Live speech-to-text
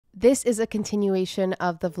This is a continuation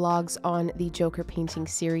of the vlogs on the Joker painting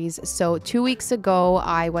series. So 2 weeks ago,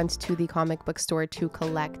 I went to the comic book store to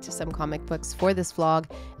collect some comic books for this vlog.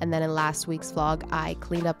 And then in last week's vlog, I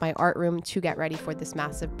cleaned up my art room to get ready for this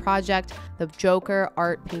massive project, the Joker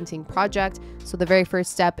art painting project. So the very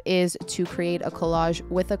first step is to create a collage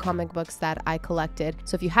with the comic books that I collected.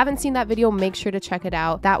 So if you haven't seen that video, make sure to check it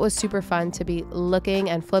out. That was super fun to be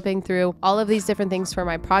looking and flipping through all of these different things for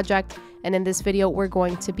my project. And in this video, we're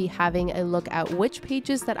going to be having a look at which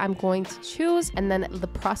pages that I'm going to choose and then the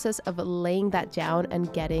process of laying that down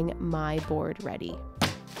and getting my board ready.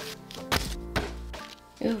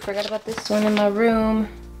 Ooh, forgot about this one in my room.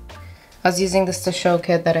 I was using this to show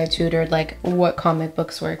kid that I tutored like what comic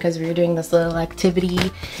books were because we were doing this little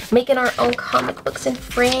activity, making our own comic books in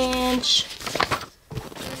French.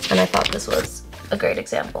 And I thought this was a great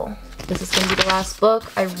example. This is gonna be the last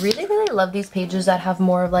book. I really love these pages that have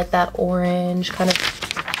more of like that orange kind of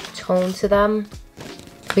tone to them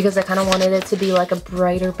because I kind of wanted it to be like a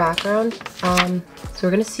brighter background. So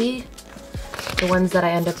we're gonna see the ones that I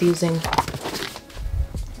end up using.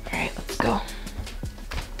 All right, let's go.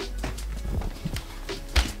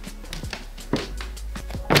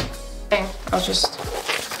 Okay, I'll just.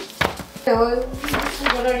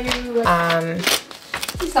 What are you?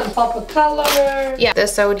 Some pop of color. Yeah,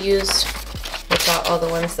 this I would use without all the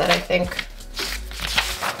ones that I think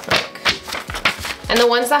like, and the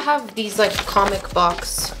ones that have these like comic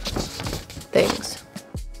box things.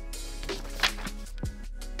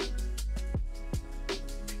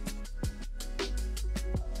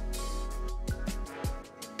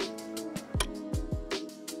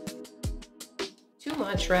 Too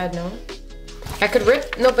much red, no? I could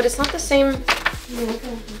rip, no, but it's not the same.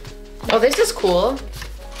 Oh, this is cool.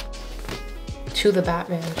 To the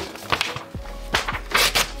Batman.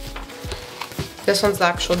 This one's the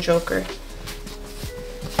actual Joker.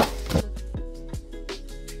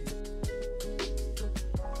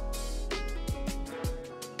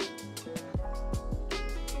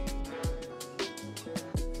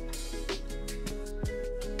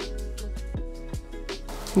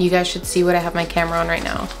 You guys should see what I have my camera on right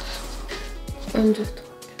now.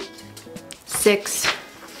 6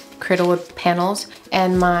 Crittlewood panels,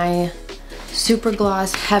 and my super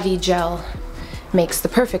gloss heavy gel makes the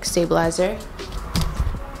perfect stabilizer,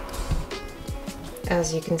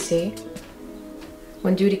 as you can see.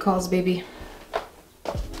 When duty calls, baby.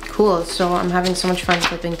 Cool, so I'm having so much fun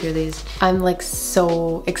flipping through these. I'm like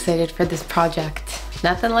so excited for this project.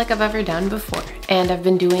 Nothing like I've ever done before. And I've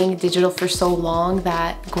been doing digital for so long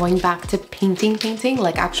that going back to painting,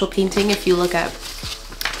 like actual painting, if you look at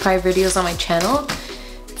prior videos on my channel,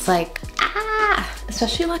 it's like,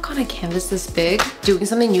 especially like on a canvas this big, doing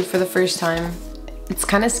something new for the first time, it's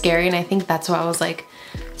kind of scary, and I think that's why I was like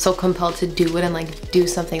so compelled to do it and like do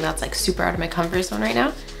something that's like super out of my comfort zone right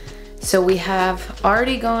now. So we have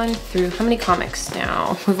already gone through, how many comics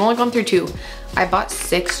now? We've only gone through 2. I bought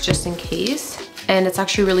 6 just in case, and it's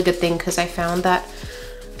actually a really good thing because I found that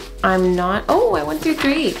I'm not, oh, I went through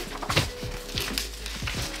 3.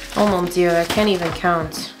 Oh mon dieu, I can't even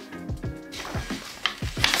count.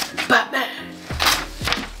 Batman.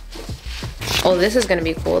 Oh, this is gonna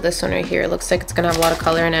be cool. This one right here. It looks like it's gonna have a lot of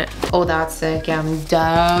color in it. Oh, that's sick. Yeah, I'm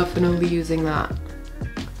definitely using that.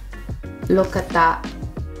 Look at that.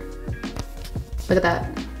 Look at that.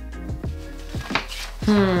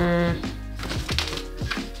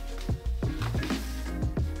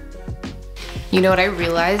 You know what I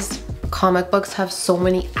realized? Comic books have so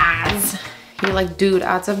many ads. You're like, dude,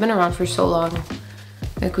 ads have been around for so long.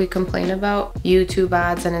 Like, we complain about YouTube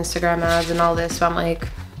ads and Instagram ads and all this, so I'm like,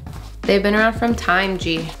 they've been around from time,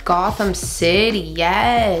 G. Gotham City,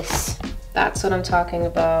 yes. That's what I'm talking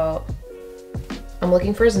about. I'm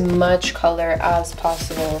looking for as much color as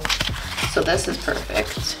possible. So this is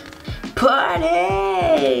perfect.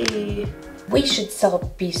 Party! We should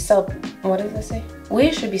what does it say?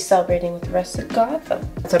 We should be celebrating with the rest of Gotham.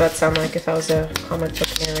 That's what I'd sound like if I was a comic book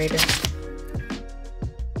narrator.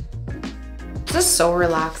 This is so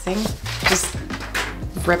relaxing. Just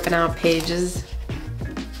ripping out pages.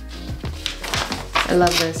 I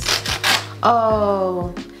love this.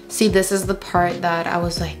 Oh, see, this is the part that I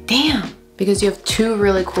was like, damn, because you have 2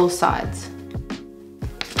 really cool sides.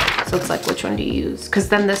 So it's like, which one do you use? Because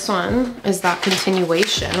then this one is that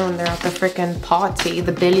continuation when they're at the freaking party,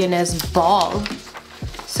 the billionaire's ball.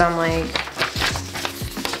 So I'm like,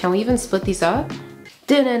 can we even split these up?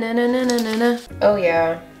 Oh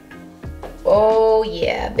yeah. Oh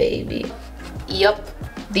yeah, baby. Yup.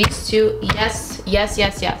 These 2, yes, yes,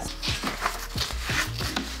 yes, yes.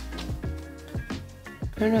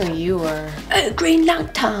 I don't know who you are. Green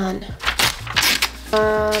Lantern.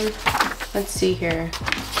 Let's see here.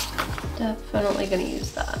 Definitely gonna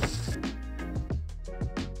use that.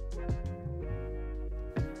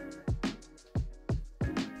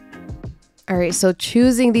 All right, so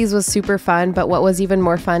choosing these was super fun, but what was even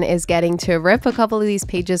more fun is getting to rip a couple of these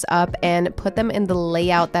pages up and put them in the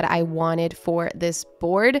layout that I wanted for this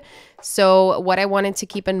board. So what I wanted to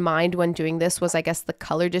keep in mind when doing this was, I guess, the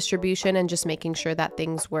color distribution and just making sure that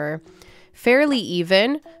things were fairly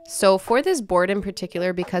even. So for this board in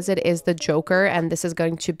particular, because it is the Joker and this is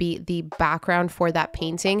going to be the background for that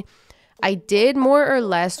painting, I did more or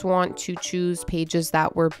less want to choose pages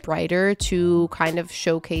that were brighter to kind of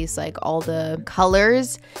showcase like all the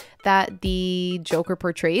colors that the Joker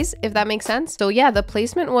portrays, if that makes sense. So yeah, the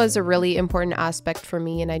placement was a really important aspect for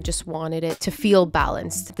me and I just wanted it to feel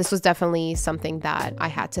balanced. This was definitely something that I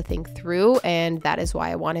had to think through, and that is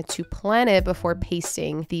why I wanted to plan it before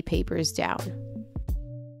pasting the papers down.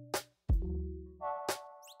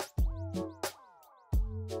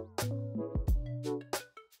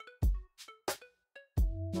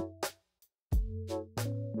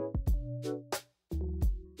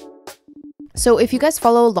 So if you guys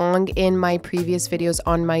follow along in my previous videos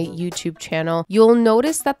on my YouTube channel, you'll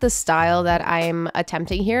notice that the style that I'm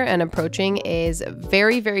attempting here and approaching is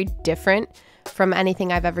very, very different from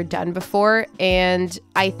anything I've ever done before. And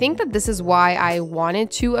I think that this is why I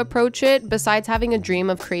wanted to approach it. Besides having a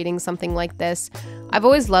dream of creating something like this, I've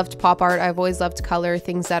always loved pop art. I've always loved color,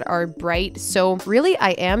 things that are bright. So really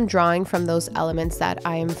I am drawing from those elements that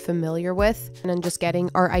I am familiar with, and then just getting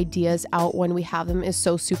our ideas out when we have them is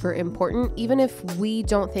so super important, even if we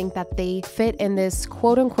don't think that they fit in this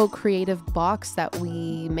quote unquote creative box that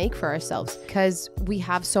we make for ourselves, because we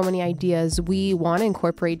have so many ideas. We want to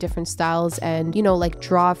incorporate different styles and, you know, like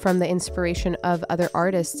draw from the inspiration of other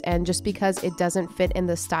artists. And just because it doesn't fit in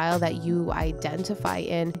the style that you identify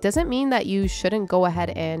in, it doesn't mean that you shouldn't go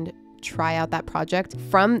ahead and try out that project.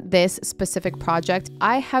 From this specific project,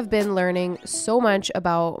 I have been learning so much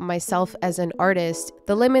about myself as an artist,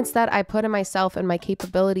 the limits that I put in myself and my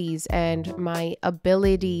capabilities and my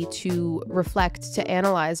ability to reflect, to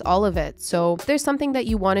analyze all of it. So if there's something that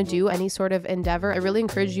you want to do, any sort of endeavor, I really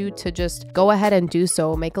encourage you to just go ahead and do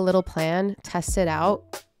so. Make a little plan, test it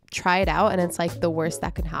out, try it out, and it's like the worst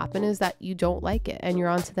that can happen is that you don't like it and you're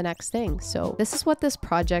on to the next thing. So this is what this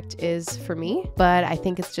project is for me, but I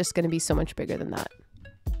think it's just going to be so much bigger than that.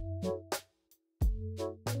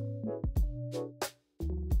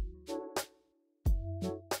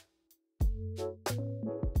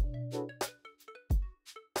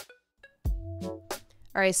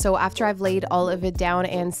 All right, so after I've laid all of it down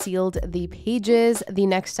and sealed the pages, the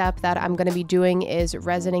next step that I'm going to be doing is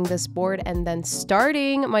resining this board and then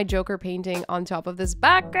starting my Joker painting on top of this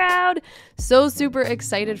background. So super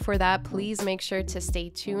excited for that. Please make sure to stay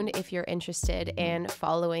tuned if you're interested in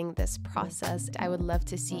following this process. I would love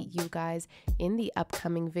to see you guys in the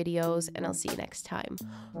upcoming videos, and I'll see you next time.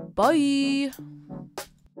 Bye!